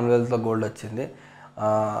కామన్వెల్త్లో గోల్డ్ వచ్చింది.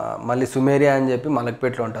 మళ్ళీ సుమేరియా అని చెప్పి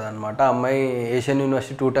మలక్పేటలో ఉంటుంది అనమాట. అమ్మాయి ఏషియన్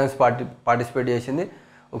యూనివర్సిటీ 2 times పార్టిసిపేట్ చేసింది,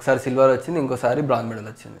 ఒకసారి సిల్వర్ వచ్చింది, ఇంకోసారి బ్రాంజ్ మెడల్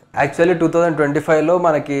వచ్చింది. యాక్చువల్లీ 2025లో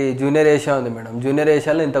మనకి జూనియర్ ఏషియా ఉంది మేడం. జూనియర్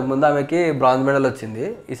ఏషియాలో ఇంతకుముందు ఆమెకి బ్రాంజ్ మెడల్ వచ్చింది,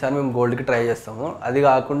 ఈసారి మేము గోల్డ్కి ట్రై చేస్తాము. అది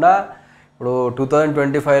కాకుండా ఇప్పుడు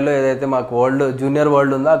 2025లో ఏదైతే మాకు జూనియర్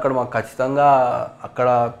వరల్డ్ ఉందో అక్కడ మాకు ఖచ్చితంగా అక్కడ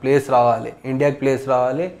ప్లేస్ రావాలి, ఇండియాకి ప్లేస్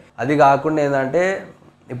రావాలి. అది కాకుండా ఏంటంటే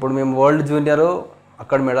ఇప్పుడు మేము వరల్డ్ జూనియరు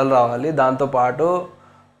అక్కడ మెడల్ రావాలి, దాంతోపాటు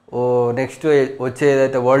నెక్స్ట్ వచ్చే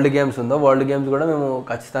ఏదైతే వరల్డ్ గేమ్స్ ఉందో వరల్డ్ గేమ్స్ కూడా మేము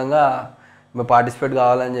ఖచ్చితంగా పార్టిసిపేట్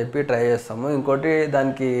కావాలని చెప్పి ట్రై చేస్తాము. ఇంకోటి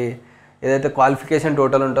దానికి ఏదైతే క్వాలిఫికేషన్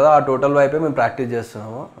టోటల్ ఉంటుందో ఆ టోటల్ వైపే మేము ప్రాక్టీస్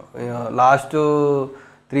చేస్తున్నాము. లాస్ట్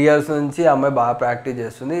 3 years నుంచి అమ్మాయి బాగా ప్రాక్టీస్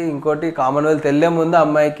చేస్తుంది. ఇంకోటి కామన్వెల్త్ వెళ్ళే ముందు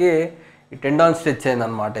అమ్మాయికి టెండాన్ స్ట్రెచ్ అయింది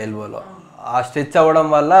అనమాట ఎల్బోలో. ఆ స్ట్రెచ్ అవ్వడం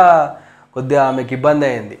వల్ల కొద్దిగా ఆమెకి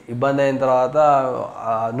ఇబ్బంది అయిన తర్వాత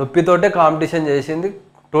నొప్పితోటే కాంపిటీషన్ చేసింది.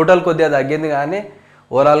 టోటల్ కొద్దిగా తగ్గింది కానీ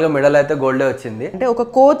ఓవరాల్గా మెడల్ అయితే గోల్డే వచ్చింది. అంటే ఒక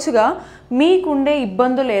కోచ్గా మీకుండే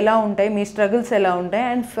ఇబ్బందులు ఎలా ఉంటాయి, మీ స్ట్రగుల్స్ ఎలా ఉంటాయి,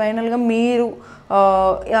 అండ్ ఫైనల్గా మీరు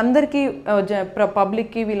అందరికీ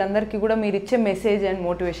పబ్లిక్కి వీళ్ళందరికీ కూడా మీరు ఇచ్చే మెసేజ్ అండ్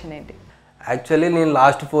మోటివేషన్ ఏంటి? యాక్చువల్లీ నేను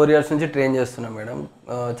లాస్ట్ 4 years నుంచి ట్రైన్ చేస్తున్నాను మేడం.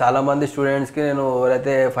 చాలామంది స్టూడెంట్స్కి నేను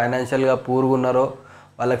ఎవరైతే ఫైనాన్షియల్గా పూర్గా ఉన్నారో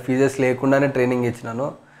వాళ్ళకి ఫీజెస్ లేకుండానే ట్రైనింగ్ ఇచ్చినాను.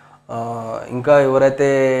 ఇంకా ఎవరైతే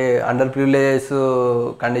అండర్ ప్రివిలేజెస్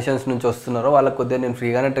కండిషన్స్ నుంచి వస్తున్నారో వాళ్ళకి కొద్దిగా నేను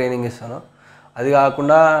ఫ్రీగానే ట్రైనింగ్ ఇస్తాను. అది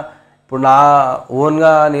కాకుండా ఇప్పుడు నా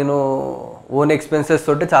ఓన్గా నేను ఓన్ ఎక్స్పెన్సెస్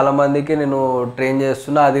తోటి చాలామందికి నేను ట్రైన్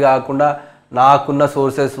చేస్తున్నా. అది కాకుండా నాకున్న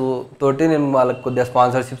సోర్సెస్ తోటి నేను వాళ్ళకి కొద్దిగా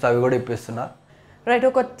స్పాన్సర్షిప్స్ అవి కూడా ఇప్పిస్తున్నా. రైట్,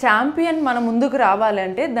 ఒక ఛాంపియన్ మన ముందుకు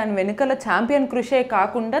రావాలంటే దాని వెనుకల ఛాంపియన్ కృషే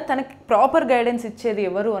కాకుండా తనకి ప్రాపర్ గైడెన్స్ ఇచ్చేది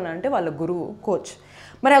ఎవరు అని అంటే వాళ్ళ గురువు, కోచ్.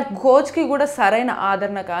 మరి ఆ కోచ్కి కూడా సరైన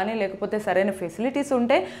ఆదరణ కానీ లేకపోతే సరైన ఫెసిలిటీస్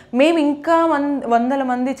ఉంటే మేము ఇంకా వందల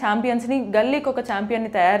మంది ఛాంపియన్స్ని, గల్లీకి ఒక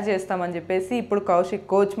ఛాంపియన్ని తయారు చేస్తామని చెప్పేసి ఇప్పుడు కౌశిక్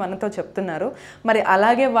కోచ్ మనతో చెప్తున్నారు. మరి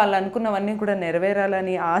అలాగే వాళ్ళు అనుకున్నవన్నీ కూడా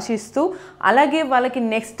నెరవేరాలని ఆశిస్తూ, అలాగే వాళ్ళకి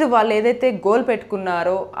నెక్స్ట్ వాళ్ళు ఏదైతే గోల్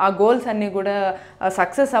పెట్టుకున్నారో ఆ గోల్స్ అన్నీ కూడా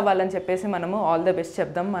సక్సెస్ అవ్వాలని చెప్పేసి మనము ఆల్ ద బెస్ట్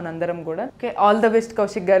చెప్దాం మనందరం కూడా. Okay, all the best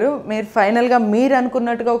Kaushik గారు. మీరు ఫైనల్గా మీరు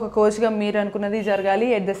అనుకున్నట్టుగా ఒక కోచ్గా మీరు అనుకున్నది జరగాలి,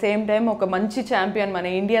 ఎట్ ద సేమ్ టైం ఒక మంచి ఛాంపియన్ మన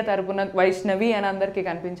ఇండియా తరపున వైష్ణవి అని అందరికీ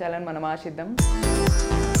కనిపించాలని మనం ఆశిద్దాం.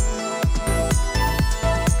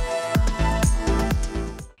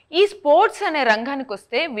 ఈ స్పోర్ట్స్ అనే రంగానికి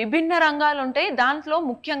వస్తే విభిన్న రంగాలు ఉంటాయి, దాంట్లో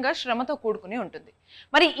ముఖ్యంగా శ్రమతో కూడుకుని ఉంటుంది.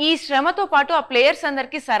 మరి ఈ శ్రమతో పాటు ఆ ప్లేయర్స్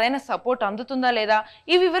అందరికీ సరైన సపోర్ట్ అందుతుందా లేదా,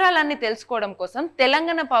 ఈ వివరాలన్నీ తెలుసుకోవడం కోసం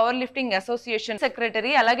Telangana power lifting association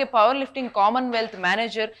secretary అలాగే power lifting Commonwealth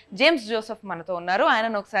manager James Joseph మనతో ఉన్నారు.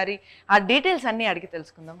 ఆయనను ఒకసారి ఆ డీటెయిల్స్ అన్ని అడిగి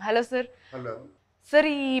తెలుసుకుందాం. Hello sir. హలో సార్,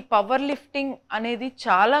 ఈ పవర్ లిఫ్టింగ్ అనేది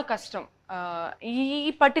చాలా కష్టం.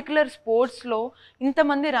 ఈ పర్టికులర్ స్పోర్ట్స్లో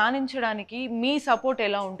ఇంతమంది రాణించడానికి మీ సపోర్ట్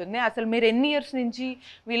ఎలా ఉంటుంది? అసలు మీరు ఎన్ని ఇయర్స్ నుంచి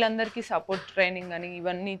వీళ్ళందరికీ సపోర్ట్ ట్రైనింగ్ అని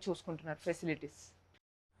ఇవన్నీ చూసుకుంటున్నారు ఫెసిలిటీస్?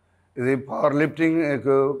 ఇది పవర్ లిఫ్టింగ్ एक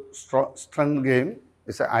strength game,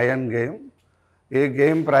 it's iron game. ఈ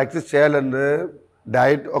గేమ్ ప్రాక్టీస్ చేయాలంటే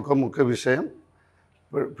డైట్ ఒక ముఖ్య విషయం,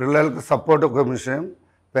 పిల్లలకు సపోర్ట్ ఒక విషయం,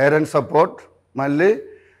 పేరెంట్స్ సపోర్ట్, మళ్ళీ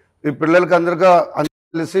ఈ పిల్లలకి అందరికీ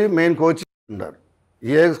కలిసి మెయిన్ కోచింగ్ ఉంటారు.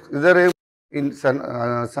 ये इधर इन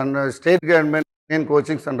state government main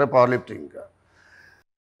coaching centre power lifting का,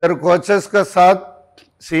 इधर कोचेस का साथ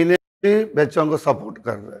सीनियर भी बच्चों को सपोर्ट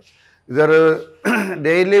कर रहे हैं. इधर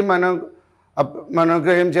डेली మనకు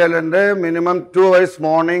ఏం చేయాలంటే minimum 2 hours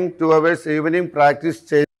morning 2 hours evening practice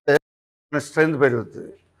చేస్తే మన స్ట్రెంగ్త్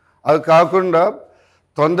పెరుగుతుంది. అది కాకుండా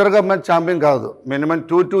తొందరగా మన ఛాంపియన్ కాదు, మినిమం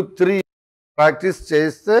 2 to 3 ప్రాక్టీస్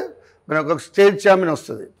చేస్తే మనకు ఒక స్టేట్ ఛాంపియన్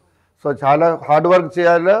వస్తుంది. సో చాలా హార్డ్ వర్క్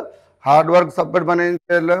చేయాలి. హార్డ్ వర్క్ సపోర్ట్ మనం ఏం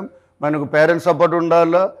చేయాలి, మనకు పేరెంట్స్ సపోర్ట్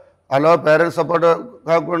ఉండాలి. అలా పేరెంట్స్ సపోర్ట్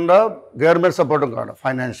కాకుండా గవర్నమెంట్ సపోర్ట్ కావాలి,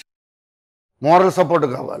 ఫైనాన్షియల్ మోరల్ సపోర్ట్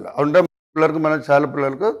కావాలి. అంటే పిల్లలకు మనం చాలా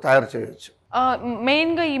పిల్లలకు తయారు చేయొచ్చు.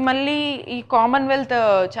 మెయిన్గా మళ్ళీ ఈ కామన్వెల్త్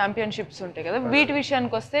ఛాంపియన్షిప్స్ ఉంటాయి కదా, వీటి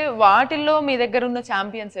విషయానికి వస్తే వాటిల్లో మీ దగ్గర ఉన్న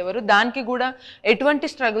ఛాంపియన్స్ ఎవరు? దానికి కూడా ఎటువంటి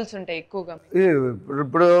స్ట్రగుల్స్ ఉంటాయి ఎక్కువగా?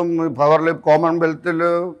 ఇప్పుడు power lift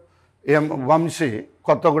కామన్వెల్త్లో Vamsi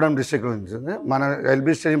Kothagudem district నుంచి మన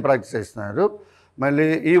ఎల్బీ స్టేడియం ప్రాక్టీస్ చేస్తున్నారు. మళ్ళీ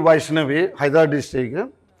ఈ Vaishnavi Hyderabad district,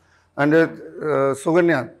 and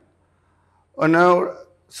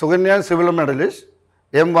Suganya civil medallist,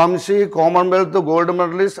 M Vamsi Commonwealth gold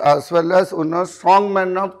medallist as well as ఉన్న స్ట్రాంగ్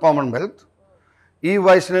మెన్ ఆఫ్ కామన్వెల్త్. ఈ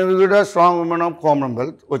వైష్ణవి కూడా స్ట్రాంగ్ ఉమెన్ ఆఫ్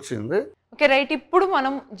కామన్వెల్త్ వచ్చింది. Okay, right. ఇప్పుడు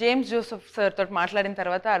మనం జేమ్స్ జోసెఫ్ సార్ తోటి మాట్లాడిన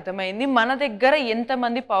తర్వాత అర్థమైంది మన దగ్గర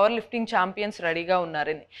ఎంతమంది పవర్ లిఫ్టింగ్ ఛాంపియన్స్ రెడీగా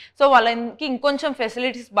ఉన్నారని. సో వాళ్ళకి ఇంకొంచెం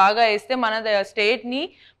ఫెసిలిటీస్ బాగా వేస్తే మన స్టేట్ని,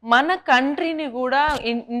 మన కంట్రీని కూడా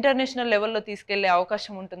ఇంటర్నేషనల్ లెవెల్లో తీసుకెళ్లే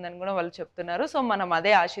అవకాశం ఉంటుందని కూడా వాళ్ళు చెప్తున్నారు. సో మనం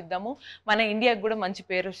అదే ఆశిద్దాము, మన ఇండియాకి కూడా మంచి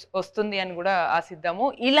పేరు వస్తుంది అని కూడా ఆశిద్దాము.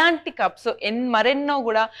 ఇలాంటి కప్స్ మరెన్నో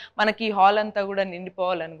కూడా మనకి ఈ హాల్ అంతా కూడా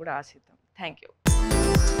నిండిపోవాలని కూడా ఆశిద్దాం. Thank you.